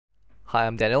Hi,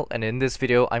 I'm Daniel, and in this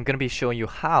video I'm going to be showing you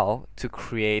how to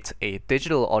create a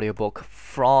digital audiobook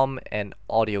from an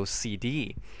audio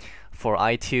CD for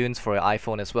iTunes, for your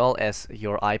iPhone, as well as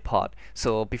your iPod.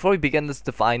 So before we begin, let's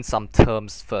define some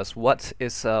terms first. What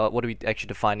do we actually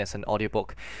define as an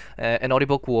audiobook? An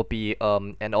audiobook will be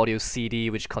an audio CD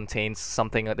which contains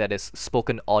something that is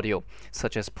spoken audio,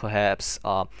 such as perhaps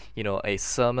a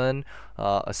sermon,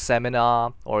 a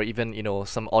seminar, or even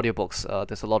some audiobooks.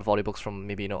 There's a lot of audiobooks from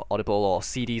maybe Audible or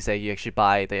CDs that you actually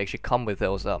buy. They actually come with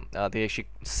those. They actually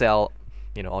sell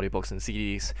audiobooks and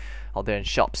CDs out there in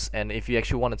shops. And if you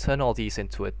actually want to turn all these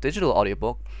into a digital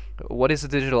audiobook, what is a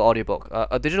digital audiobook?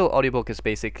 A digital audiobook is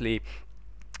basically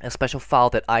a special file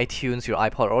that iTunes, your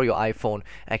iPod, or your iPhone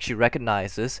actually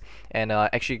recognizes and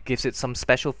actually gives it some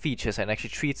special features and actually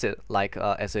treats it like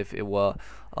as if it were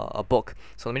a book.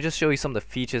 So let me just show you some of the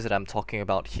features that I'm talking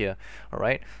about here.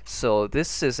 Alright, so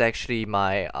this is actually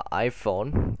my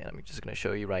iPhone, and I'm just going to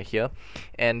show you right here.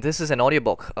 And this is an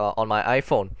audiobook on my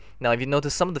iPhone. Now, if you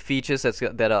notice some of the features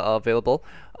that are available,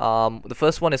 the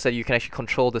first one is that you can actually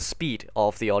control the speed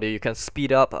of the audio. You can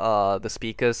speed up the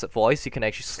speaker's voice. You can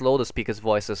actually slow the speaker's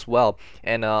voice as well.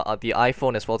 And the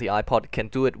iPhone as well, the iPod, can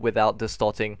do it without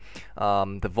distorting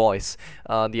the voice.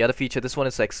 The other feature, this one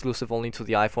is exclusive only to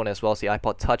the iPhone as well as the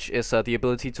iPod Touch, is the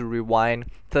ability to rewind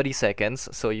 30 seconds.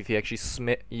 So if you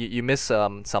actually you miss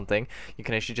something, you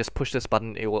can actually just push this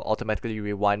button. It will automatically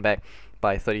rewind back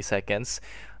by 30 seconds,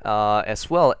 as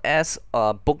well as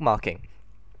bookmarking.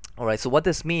 Alright, so what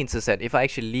this means is that if I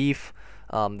actually leave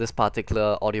this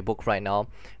particular audiobook right now,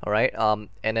 alright, and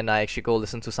then I actually go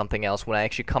listen to something else, when I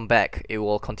actually come back, it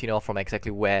will continue off from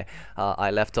exactly where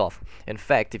I left off. In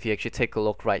fact, if you actually take a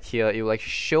look right here, it will actually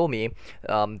show me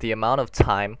the amount of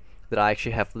time that I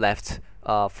actually have left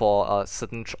for a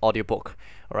certain audiobook.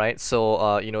 Alright,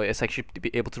 so it's actually to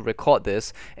be able to record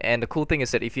this, and the cool thing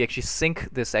is that if you actually sync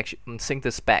this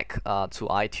back to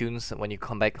iTunes when you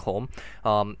come back home,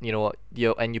 and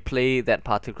you play that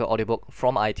particular audiobook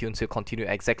from iTunes, you'll continue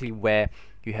exactly where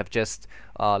you have just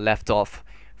left off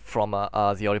from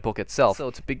the audiobook itself.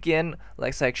 So to begin,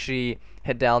 let's actually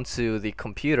head down to the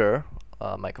computer,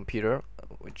 my computer,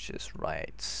 which is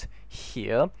right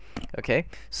here. Okay,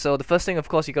 so the first thing, of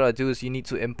course, you gotta do is you need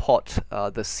to import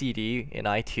the CD in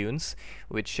iTunes,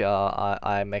 which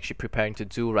I'm actually preparing to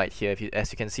do right here.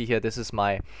 As you can see here, this is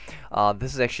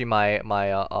actually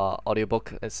my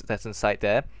audiobook that's inside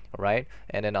there. Alright,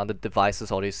 and then under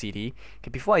devices, audio CD. Okay,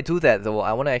 before I do that though,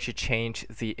 I want to actually change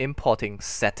the importing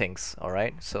settings.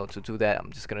 Alright, so to do that,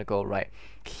 I'm just gonna go right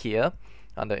here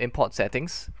under import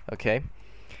settings. Okay.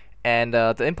 And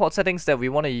the import settings that we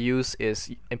want to use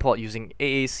is import using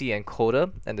AAC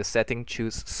encoder, and the setting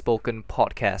choose spoken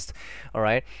podcast.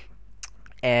 Alright,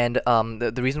 and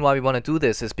the reason why we want to do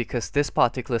this is because this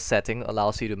particular setting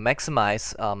allows you to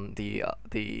maximize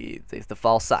the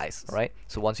file size. Alright,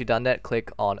 so once you've done that,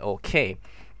 click on OK.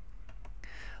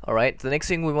 Alright, the next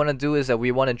thing we want to do is that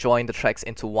we want to join the tracks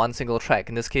into one single track.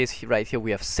 In this case, right here,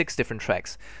 we have 6 different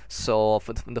tracks. So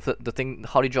for the thing,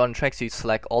 how do you join tracks? You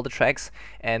select all the tracks,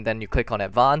 and then you click on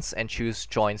Advanced and choose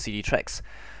Join CD Tracks.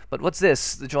 But what's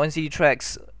this? The Join CD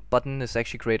Tracks button is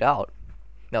actually grayed out.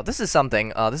 Now this is something,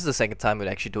 this is the second time we're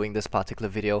actually doing this particular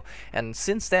video, and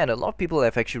since then a lot of people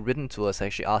have actually written to us,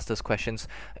 actually asked us questions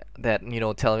that,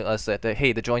 telling us that,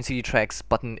 hey, the Join CD Tracks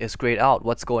button is grayed out,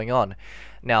 what's going on?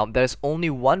 Now there's only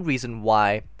one reason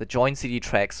why the Join CD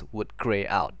Tracks would gray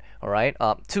out. Alright,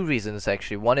 2 reasons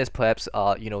actually. One is perhaps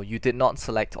you did not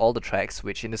select all the tracks,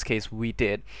 which in this case we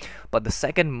did, but the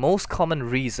second most common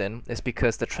reason is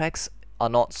because the tracks are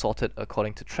not sorted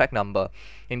according to track number.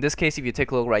 In this case, if you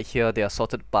take a look right here, they are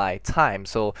sorted by time.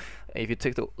 So if you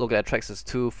take a look at tracks as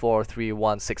 2, 4, 3,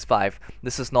 1, 6, 5,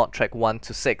 this is not track 1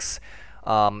 to 6.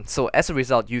 So as a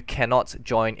result, you cannot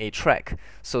join a track.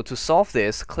 So to solve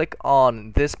this, click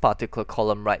on this particular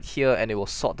column right here, and it will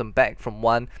sort them back from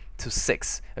 1 to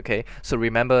 6. Okay, so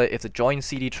remember, if the join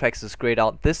CD tracks is grayed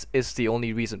out, this is the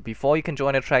only reason. Before you can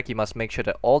join a track, you must make sure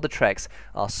that all the tracks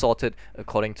are sorted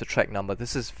according to track number.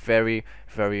 This is very,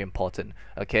 very important.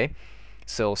 Okay,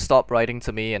 so stop writing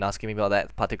to me and asking me about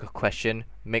that particular question.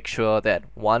 Make sure that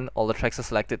 1, all the tracks are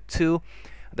selected. 2,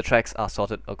 the tracks are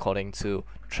sorted according to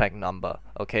track number.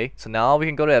 Okay, so now we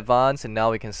can go to Advanced, and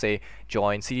now we can say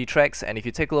Join CD Tracks, and if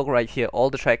you take a look right here, all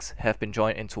the tracks have been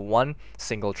joined into one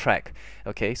single track.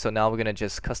 Okay, so now we're gonna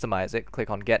just customize it. Click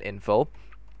on Get Info.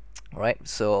 Alright,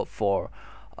 so for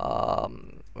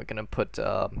we're gonna put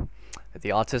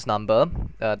the artist number,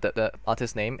 the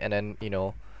artist name, and then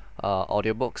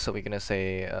audiobook. So we're gonna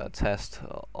say test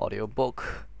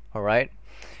audiobook. Alright,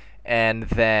 and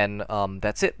then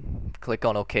that's it. click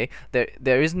on OK.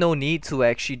 There is no need to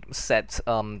actually set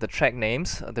the track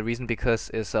names. The reason because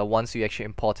is once you actually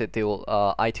import it, they will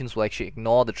iTunes will actually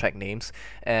ignore the track names,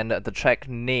 and the track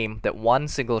name, that one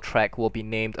single track, will be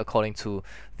named according to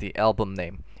the album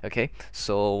name. Okay,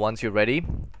 so once you're ready,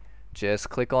 just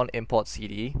click on import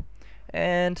CD,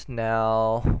 and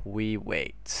now we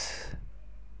wait.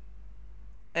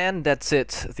 And that's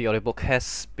it. The audiobook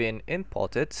has been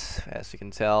imported. As you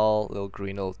can tell, little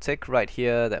green little tick right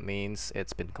here, that means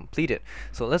it's been completed.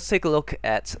 So let's take a look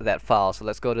at that file. So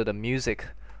let's go to the music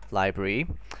library,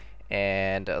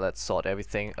 and let's sort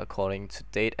everything according to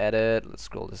date edit. Let's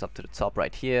scroll this up to the top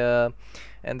right here,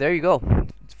 and there you go.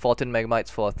 14 megabytes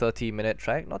for a 30-minute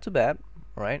track, not too bad,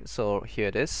 right? So here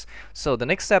it is. So the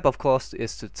next step, of course,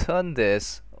 is to turn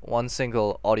this one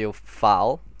single audio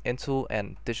file into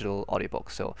a digital audiobook.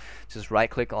 So just right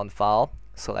click on file,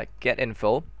 select get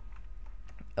info,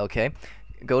 okay,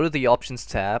 go to the options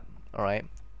tab, alright,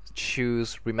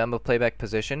 choose remember playback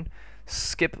position,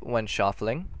 skip when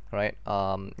shuffling, right,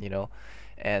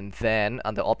 and then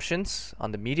under options,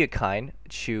 under media kind,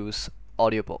 choose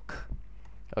audiobook.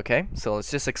 Okay, so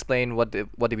let's just explain what did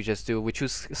we just do. We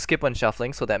choose skip when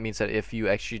shuffling, so that means that if you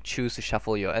actually choose to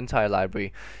shuffle your entire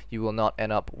library, you will not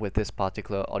end up with this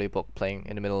particular audiobook playing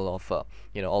in the middle of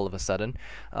all of a sudden.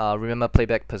 Remember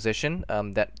playback position,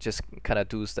 that just kind of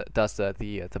does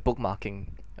the bookmarking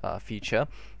feature.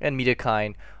 And media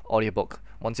kind, audiobook.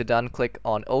 Once you're done, click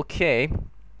on OK,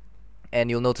 and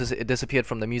you'll notice it disappeared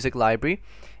from the music library,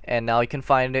 and now you can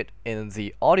find it in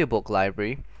the audiobook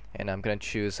library. And I'm gonna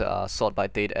choose sort by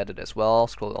date edit as well,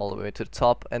 scroll all the way to the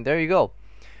top, and there you go.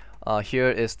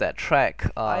 Here is that track.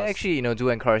 I actually do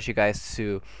encourage you guys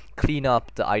to clean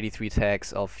up the ID3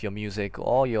 tags of your music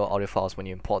or your audio files when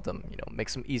you import them.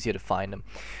 Makes them easier to find them.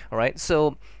 Alright,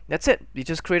 so that's it. You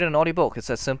just created an audiobook. It's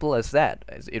as simple as that.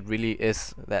 It really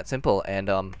is that simple, and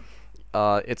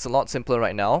it's a lot simpler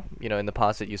right now. In the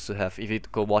past it used to have, if you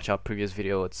go watch our previous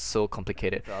video, it's so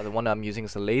complicated. The one I'm using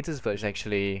is the latest version,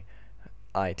 actually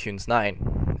iTunes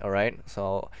 9. Alright,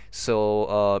 so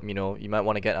you might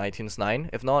want to get iTunes 9.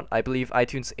 If not, I believe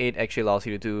iTunes 8 actually allows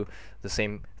you to do the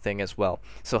same thing as well.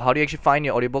 So how do you actually find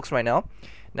your audiobooks right now?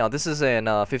 Now this is an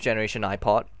 5th generation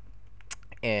iPod,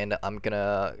 and I'm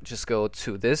gonna just go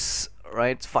to this,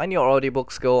 right? Find your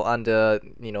audiobooks, go under,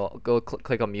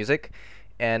 click on music,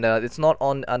 and it's not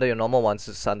under your normal ones,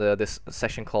 it's under this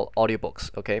section called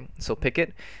audiobooks. Okay, so pick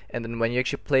it, and then when you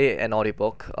actually play an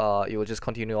audiobook, you will just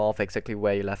continue off exactly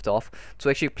where you left off.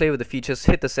 To actually play with the features,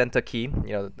 hit the center key,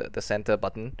 the center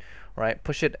button, right?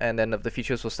 Push it, and then the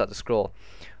features will start to scroll.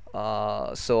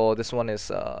 So this one is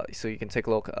so you can take a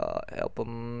look,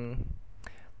 album,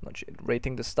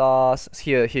 rating the stars.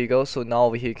 Here you go. So now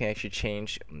over here you can actually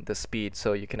change the speed,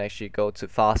 so you can actually go to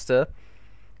faster,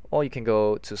 or you can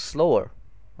go to slower.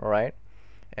 Alright,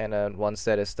 and then once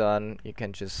that is done, you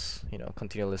can just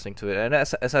continue listening to it. And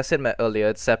as I said earlier,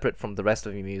 it's separate from the rest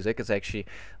of your music. It's actually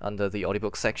under the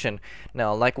audiobook section.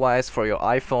 Now likewise for your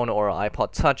iPhone or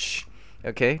iPod Touch,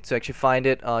 okay, to actually find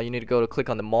it, you need to go to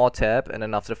click on the More tab, and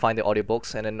then after find the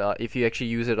audiobooks, and then if you actually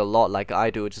use it a lot like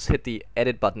I do, just hit the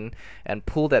edit button and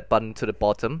pull that button to the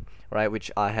bottom, right,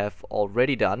 which I have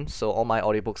already done. So all my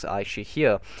audiobooks are actually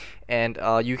here. And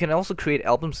you can also create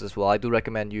albums as well. I do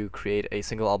recommend you create a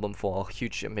single album for a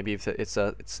huge, maybe if it's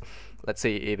let's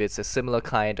say if it's a similar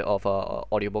kind of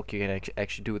audiobook, you can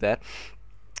actually do that.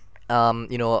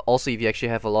 Also if you actually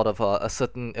have a lot of a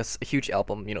huge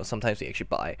album, sometimes you actually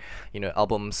buy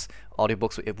albums,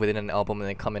 audiobooks within an album, and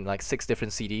they come in like 6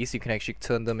 different CDs. You can actually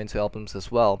turn them into albums as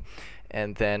well,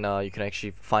 and then you can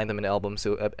actually find them in albums,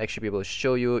 so actually be able to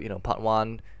show you part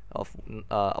 1 of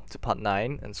up to part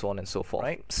 9, and so on and so forth.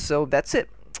 Right, so that's it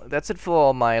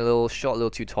for my short little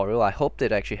tutorial. I hope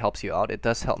that actually helps you out. It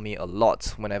does help me a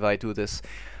lot whenever I do this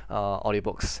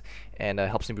audiobooks, and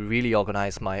helps me really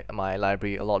organize my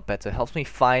library a lot better. Helps me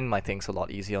find my things a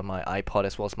lot easier on my iPod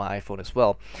as well as my iPhone as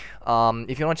well.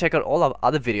 If you want to check out all our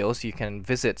other videos, you can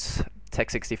visit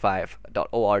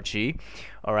tech65.org.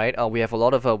 Alright, we have a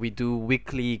lot of we do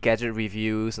weekly gadget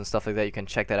reviews and stuff like that. You can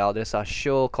check that out. There's our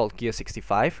show called Gear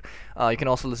 65. You can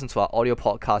also listen to our audio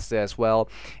podcast there as well,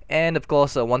 and of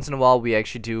course once in a while we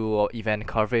actually do event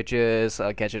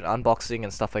coverages, gadget unboxing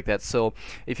and stuff like that. So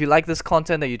if you like this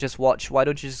content that you just watched, why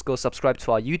don't you just go subscribe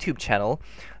to our YouTube channel,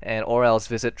 and or else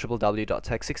visit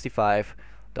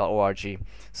www.tech65.org.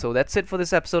 So that's it for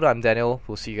this episode. I'm Daniel.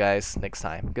 We'll see you guys next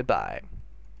time. Goodbye.